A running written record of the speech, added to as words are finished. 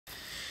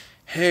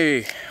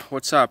Hey,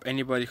 what's up?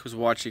 Anybody who's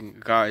watching,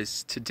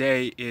 guys,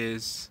 today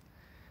is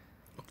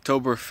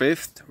October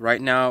 5th.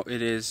 Right now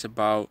it is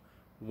about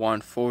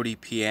 1:40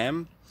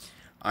 p.m.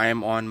 I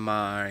am on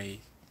my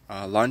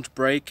lunch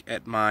break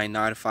at my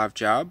 9 to 5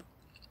 job.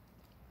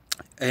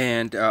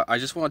 And I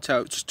just want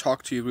to just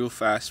talk to you real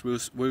fast,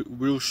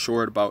 real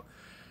short about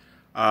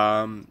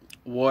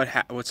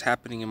what's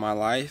happening in my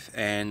life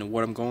and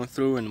what I'm going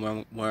through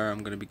and where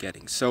I'm going to be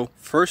getting. So,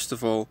 first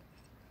of all,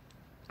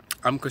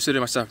 I'm considering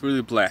myself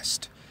really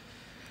blessed.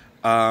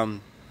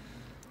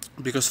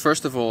 Because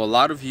first of all, a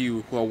lot of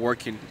you who are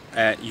working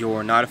at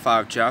your 9 to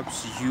 5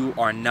 jobs, you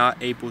are not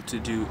able to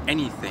do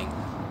anything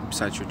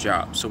besides your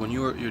job. So when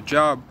you're at your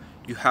job,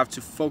 you have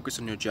to focus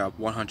on your job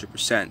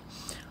 100%.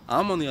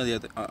 I'm on the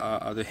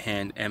other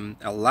hand am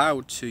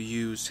allowed to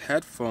use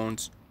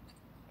headphones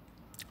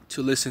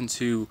to listen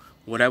to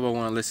whatever I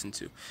want to listen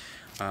to.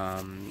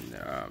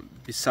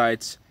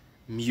 Besides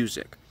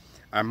music,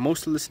 I'm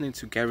mostly listening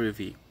to Gary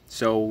Vee.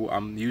 So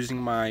I'm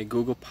using my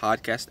Google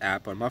Podcast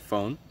app on my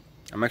phone.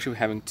 I'm actually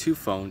having two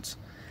phones.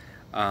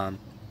 And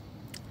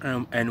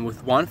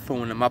with one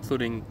phone, I'm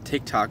uploading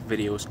TikTok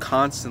videos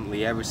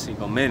constantly every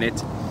single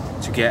minute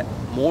to get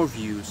more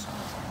views.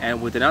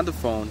 And with another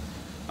phone,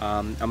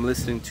 I'm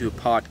listening to a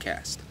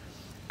podcast.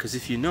 Because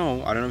if you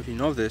know, I don't know if you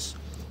know this,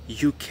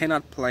 you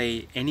cannot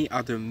play any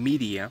other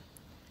media,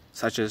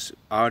 such as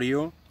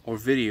audio or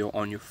video,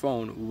 on your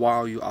phone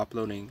while you're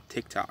uploading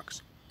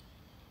TikToks.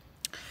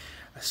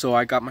 So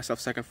I got myself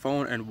a second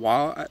phone, and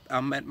while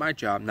I'm at my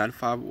job, 9 to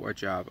 5 or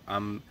job,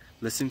 I'm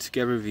listening to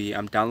Gary Vee.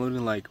 I'm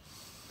downloading like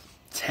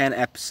 10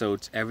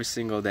 episodes every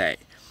single day.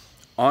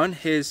 On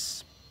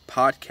his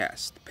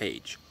podcast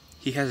page,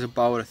 he has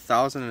about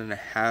 1,500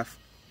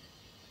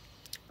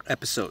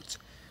 episodes,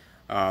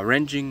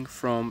 ranging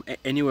from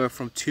anywhere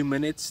from 2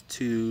 minutes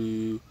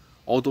to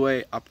all the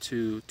way up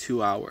to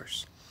 2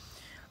 hours.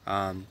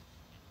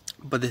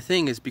 But the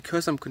thing is,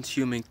 because I'm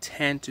consuming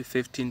 10 to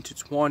 15 to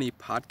 20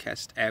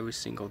 podcasts every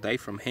single day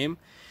from him,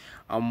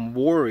 I'm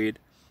worried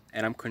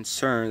and I'm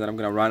concerned that I'm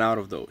going to run out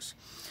of those.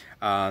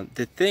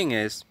 The thing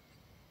is,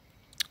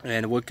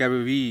 and what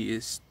Gary Vee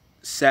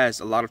says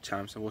a lot of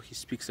times, and what he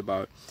speaks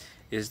about,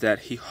 is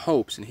that he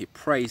hopes and he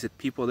prays that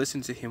people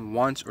listen to him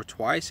once or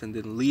twice and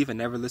then leave and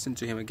never listen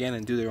to him again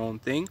and do their own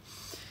thing.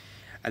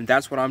 And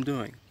that's what I'm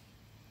doing.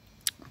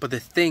 But the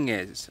thing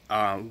is,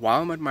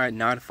 while I'm at my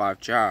 9 to 5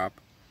 job,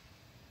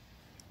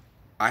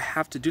 I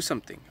have to do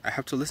something. I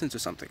have to listen to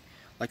something.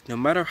 Like, no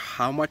matter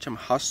how much I'm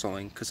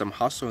hustling, because I'm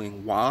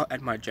hustling while at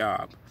my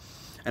job,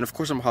 and of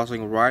course I'm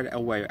hustling right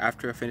away.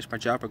 After I finish my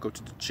job, I go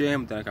to the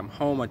gym, then I come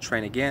home, I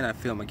train again, I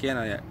film again,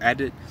 I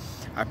edit,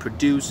 I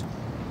produce.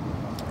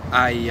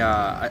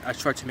 I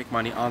try to make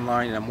money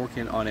online, and I'm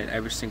working on it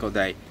every single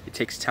day. It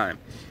takes time.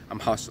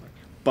 I'm hustling.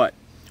 But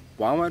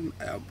while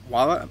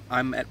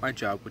I'm at my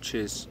job, which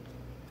is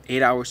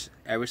 8 hours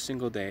every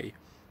single day,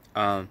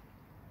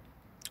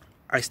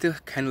 I still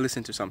can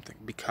listen to something,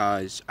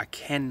 because I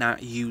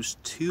cannot use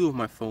two of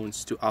my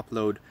phones to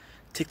upload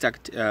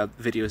TikTok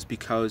videos,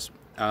 because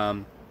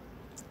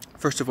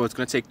first of all, it's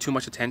going to take too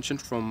much attention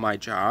from my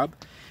job,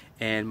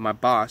 and my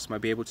boss might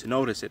be able to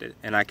notice it,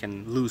 and I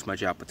can lose my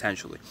job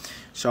potentially.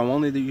 So I'm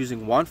only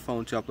using one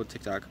phone to upload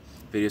TikTok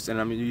videos, and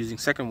I'm using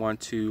second one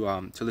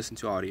to listen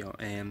to audio.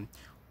 And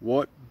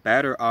what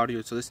better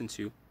audio to listen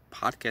to,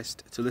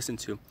 podcast to listen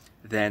to,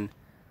 than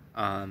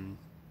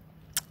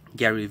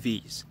Gary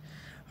Vee's?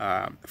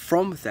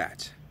 From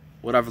that,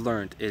 what I've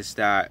learned is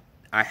that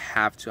I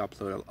have to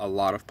upload a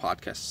lot of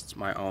podcasts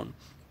my own.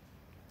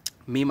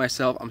 Me,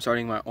 myself, I'm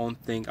starting my own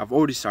thing. I've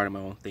already started my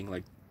own thing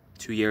like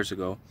 2 years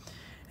ago,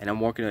 and I'm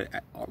working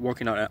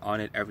on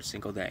it every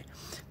single day.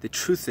 The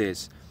truth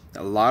is,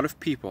 a lot of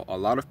people,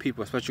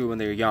 especially when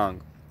they're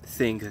young,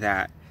 think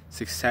that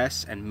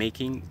success and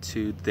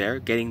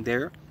getting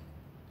there,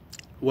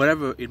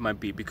 whatever it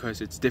might be,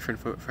 because it's different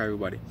for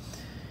everybody,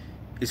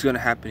 it's going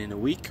to happen in a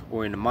week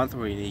or in a month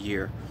or in a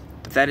year.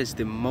 But that is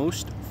the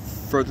most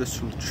furthest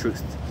from the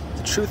truth.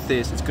 The truth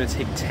is, it's going to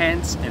take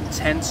tens and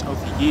tens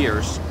of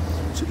years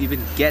to even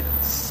get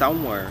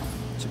somewhere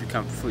to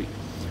become free.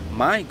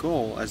 My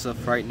goal as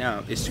of right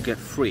now is to get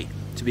free,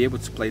 to be able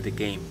to play the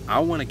game. I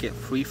want to get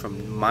free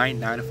from my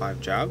 9 to 5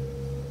 job,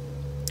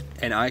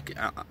 and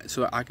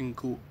so I can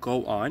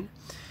go on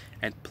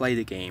and play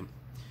the game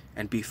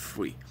and be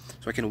free.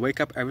 So I can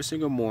wake up every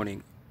single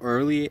morning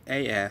early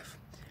AF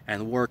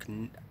and work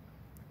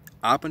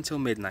up until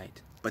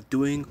midnight, but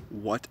doing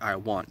what I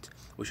want,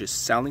 which is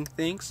selling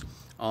things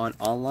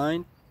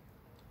online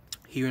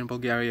here in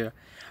Bulgaria,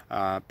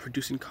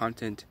 producing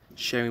content,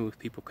 sharing with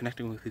people,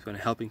 connecting with people, and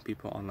helping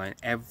people online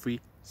every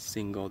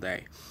single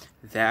day.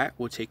 That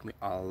will take me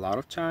a lot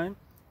of time,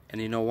 and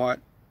you know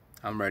what?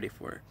 I'm ready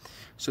for it.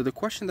 So the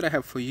question that I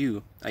have for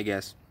you, I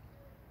guess,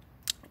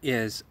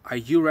 is, are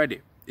you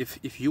ready?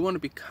 If you want to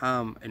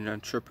become an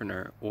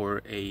entrepreneur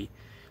or a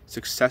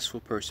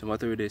successful person,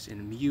 whether it is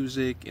in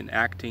music, in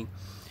acting,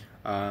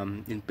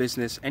 in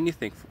business,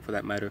 anything for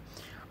that matter,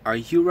 are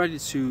you ready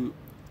to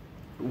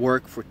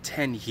work for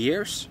 10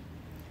 years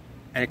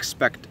and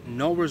expect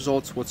no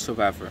results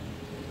whatsoever?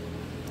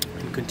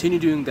 Continue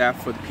doing that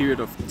for the period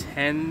of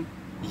 10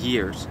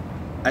 years,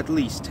 at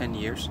least 10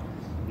 years,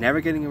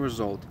 never getting a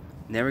result,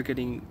 never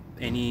getting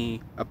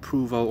any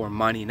approval or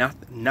money,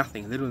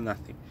 nothing, literally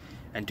nothing,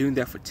 and doing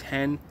that for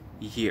 10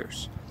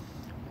 years.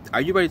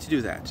 Are you ready to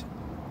do that?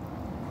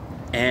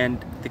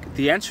 And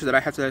the answer that I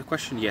have to that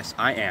question, yes,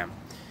 I am.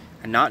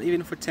 And not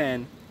even for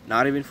 10,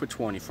 not even for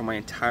 20, for my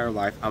entire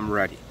life, I'm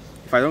ready.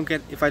 If I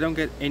don't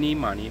get any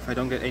money, if I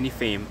don't get any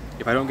fame,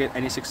 if I don't get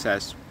any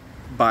success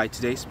by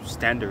today's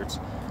standards,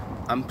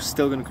 I'm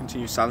still going to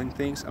continue selling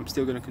things. I'm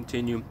still going to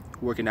continue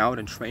working out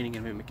and training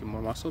and making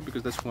more muscle,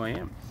 because that's who I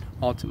am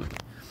ultimately.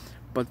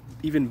 But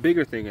even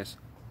bigger thing is,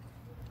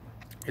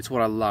 it's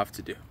what I love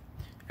to do,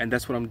 and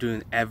that's what I'm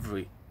doing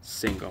every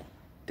single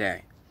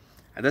day.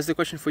 And that's the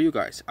question for you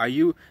guys. Are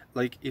you,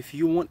 like, if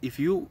you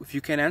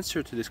can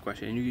answer to this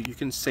question, and you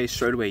can say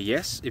straight away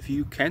yes. If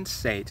you can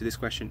say to this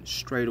question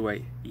straight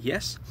away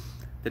yes,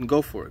 then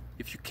go for it.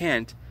 If you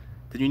can't,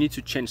 then you need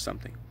to change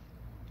something.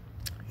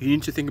 You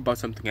need to think about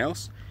something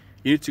else.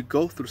 You need to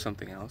go through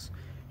something else.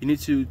 You need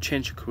to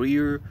change your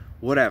career,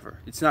 whatever.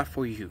 It's not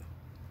for you.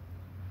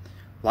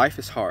 Life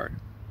is hard.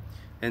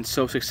 And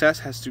so success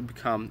has to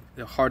become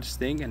the hardest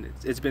thing, and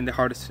it's been the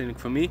hardest thing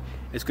for me.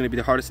 It's going to be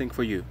the hardest thing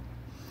for you.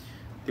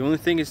 The only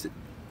thing is that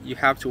you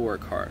have to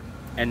work hard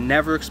and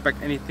never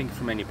expect anything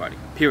from anybody,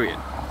 period.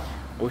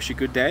 I wish you a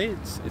good day.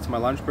 It's my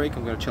lunch break.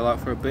 I'm going to chill out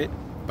for a bit,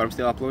 but I'm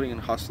still uploading and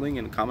hustling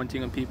and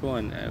commenting on people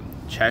and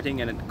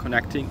chatting and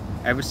connecting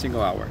every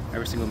single hour,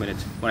 every single minute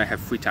when I have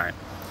free time.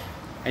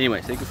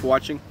 Anyway, thank you for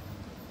watching.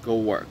 Go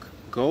work.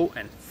 Go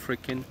and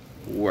freaking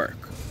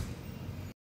work.